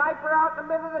 that's Jaipur out in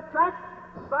the middle of the track,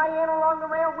 Siang along the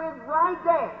rail with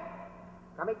Ridan.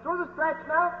 Coming through the stretch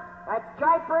now, that's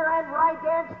Jaipur and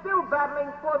Ridan still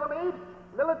battling for the lead.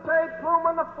 Military Plume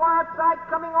on the far side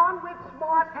coming on with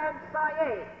Smart and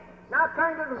Siang. Now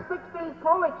coming to the 16th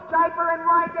pole, it's Jaipur and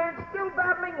Ridan still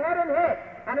battling head and head.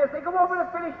 And as they go over the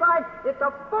finish line, it's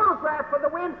a photograph for the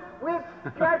win with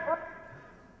Jaipur.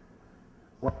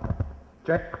 Well,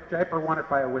 Jaipur won it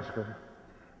by a whisker,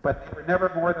 but they were never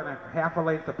more than a half a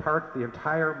length apart the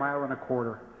entire mile and a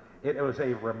quarter. It was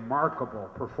a remarkable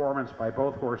performance by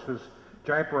both horses.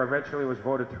 Jaipur eventually was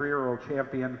voted 3-year-old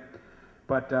champion,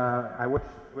 but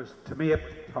to me, it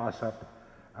was a toss-up.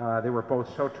 They were both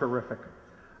so terrific.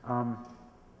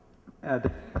 Any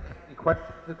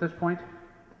questions at this point?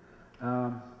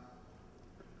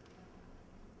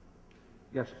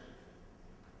 Yes.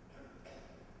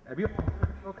 Have you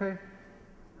okay?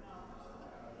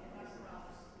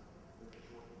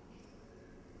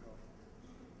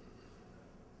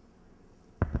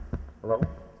 Hello?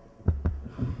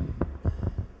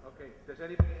 Okay, does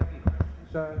anybody have any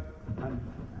questions on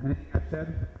anything I've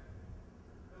said?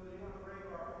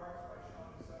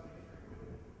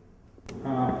 You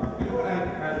know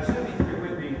what, the 73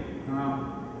 Whitney,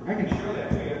 I can show that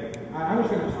to you. I was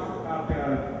going to talk about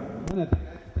one of the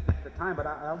things at the time, but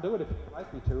I'll do it if you'd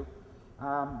like me to.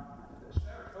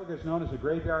 Saratoga is known as a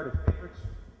graveyard of favorites,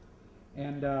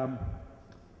 and ever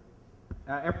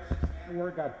since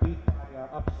Spinaway got beat by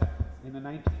upset in the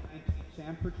 1919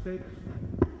 Sanford Stakes.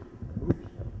 Oops,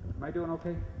 am I doing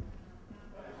okay?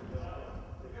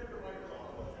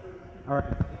 All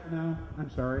right, now, I'm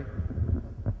sorry.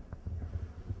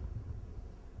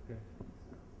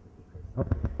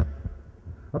 Okay.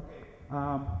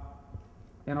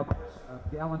 And of course,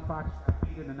 Alan Fox got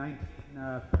beat in the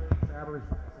 1930 Travers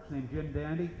by a horse named Gin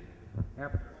Dandy.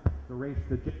 After the race,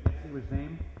 the Gin Dandy was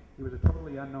named. He was a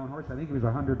totally unknown horse. I think he was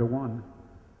 100 to 1.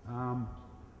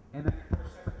 And then, of course,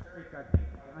 Secretariat got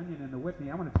beat by Onion in the Whitney.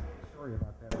 I want to tell you a story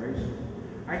about that race.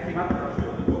 I came up and I was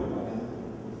doing the football,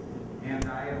 and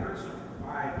I had heard some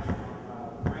vibes from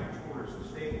Frank Tours, the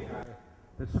stable guy,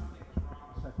 that something was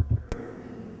wrong with Secretariat.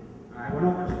 I went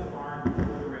over to the barn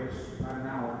before the race, about an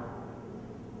hour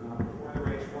before the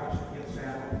race, watched him get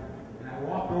saddled, and I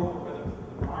walked over with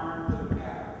the barn to the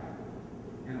paddock.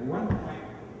 And at one point,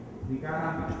 he got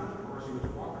on the turf course. He was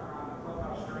walking around the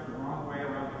clubhouse, turning the wrong way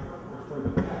around the turf course toward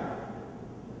the paddock.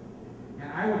 And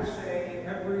I would say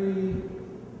every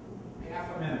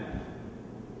half a minute,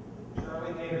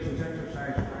 Charlie Davis's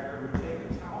exercise rider would take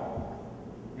a towel,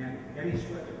 and Eddie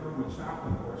Sweat, the groom, would stop the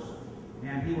horse,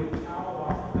 and he would towel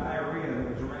off the diarrhea that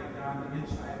was running down the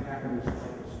inside back of his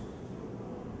legs.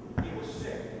 He was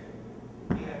sick.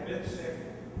 He had been sick.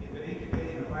 He'd been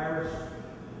incubating a virus.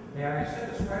 And I said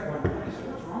to Sweat one morning, I said,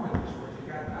 "What's wrong with this horse? He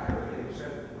got diarrhea." He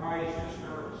said, "Oh, he's just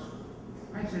nervous."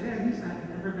 I said, "Ed, he's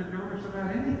never been nervous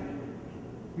about anything."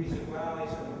 He said, "Well," he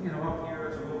said, "you know, up here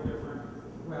it's a little different."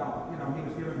 Well, you know, he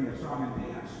was giving me a song and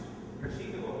dance because he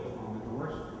knew what was wrong with the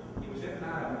horse. He was in and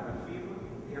out of a fever.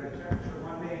 He had a temperature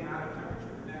one day, not a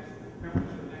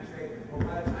temperature the next day. Well,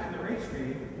 by the time the race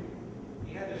came,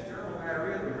 he had this terrible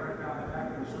diarrhea that was running down the back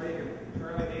of his leg, and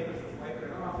Charlie Davis was wiping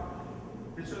it off.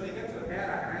 And so they get to the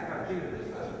paddock, and I thought, gee,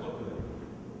 this doesn't look good.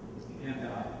 And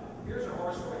here's a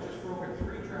horse who had just broken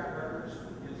 3 track records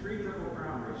in 3 Triple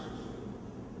Crown races.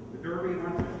 The Derby,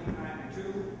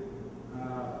 159.2.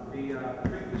 The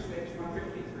Preakness Stakes,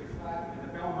 153 flat. And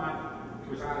the Belmont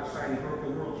was out of sight. He broke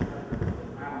the world's record for a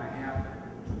mile and a half,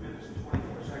 2 minutes and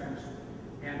 24 seconds.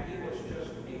 And he was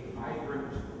just a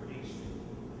vibrant beast.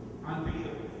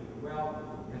 Unbeatable. Well,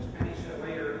 as Penny said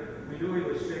later, we knew he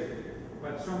was sick,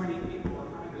 but so many people were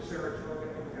coming to Saratoga,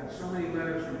 and we got so many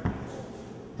letters from people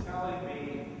telling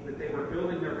me that they were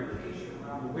building their vacation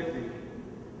around the Whitney,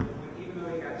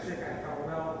 though he got sick, I thought,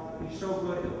 well, he's so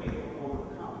good he'll be able to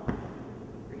overcome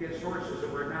against horses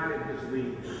that were not in his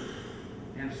league.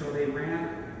 And so they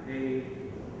ran a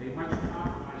much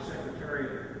compromised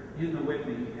Secretariat in the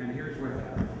Whitney, and here's what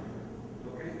happened.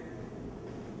 Okay?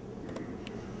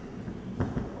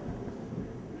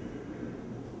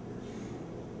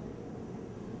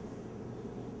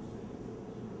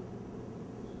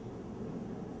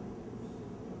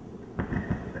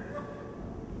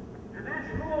 And that's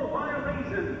ruled by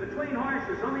reason between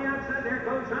horses. On the outside, there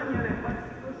goes Onion, and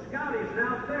Scout is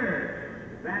now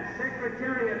third. That's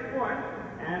Secretariat fourth,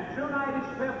 and True Night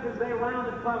is fifth as they round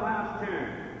the clubhouse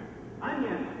turn.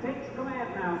 Onion takes command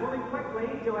now, moving quickly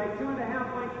to a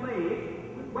 2.5-length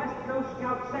lead, with West Coast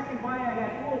Scout second by a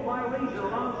head, ruled by reason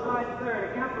alongside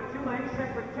third. A gap of 2 lengths,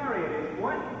 Secretariat is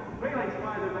fourth. 3 lengths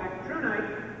farther back, True Night,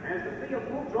 as the field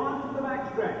moves on to the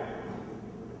backstretch.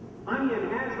 Onion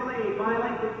has the lead by a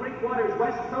length and 3/4.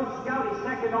 West Coast Scout is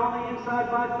second on the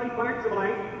inside by 3/4 of a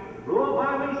length. Ruled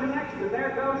by reason next, and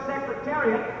there goes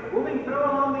Secretariat, moving through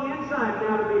along the inside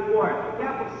now to be fourth. A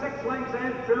gap of 6 lengths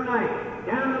and True Night.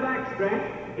 Down the backstretch,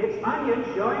 it's Onion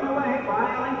showing the way by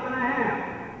a length and a half.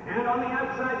 And on the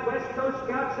outside, West Coast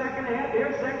Scout second ahead.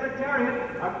 Here's Secretariat,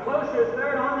 a closer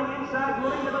third on the inside,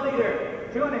 moving to the leader.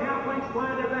 2.5 lengths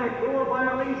farther back, ruled by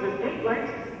reason, 8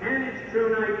 lengths, and it's True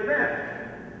Night fifth.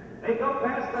 They go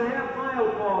past the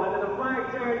half-mile ball into the far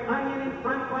turn. Onion in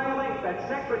front by a length. That's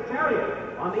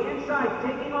Secretariat on the inside,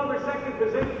 taking over second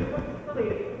position. The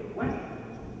lead. West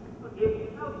is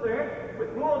out third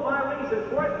with ruled by reason.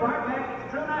 Fourth far back,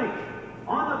 it's True Night.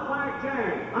 On the far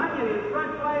turn, Onion in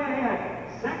front by a head.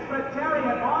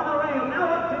 Secretariat on the rail.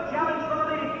 Now up to challenge for the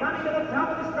lead. Coming to the top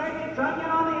of the stretch, it's Onion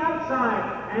on the outside.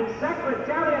 And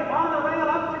Secretariat on the rail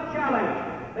up to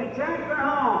challenge. They turn for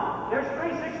home. There's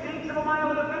 3/16 of a mile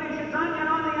to the finish. It's Onion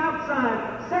on the outside.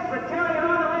 Secretariat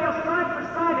on the rail, stride for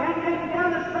stride, and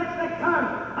down the stretch they come.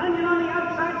 Onion on the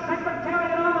outside,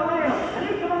 Secretariat on the rail. An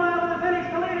eighth of a mile to the finish.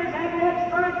 The leaders head-to-head,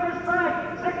 stride for stride.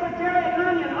 Secretariat and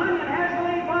Onion. Onion has the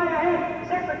lead by a head.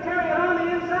 Secretariat on the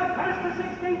inside, past the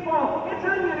 16th ball. It's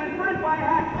Onion in front by a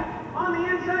half. On the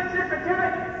inside,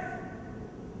 Secretariat.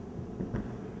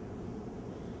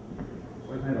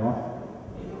 Wasn't that off?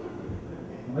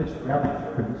 Let's grab it.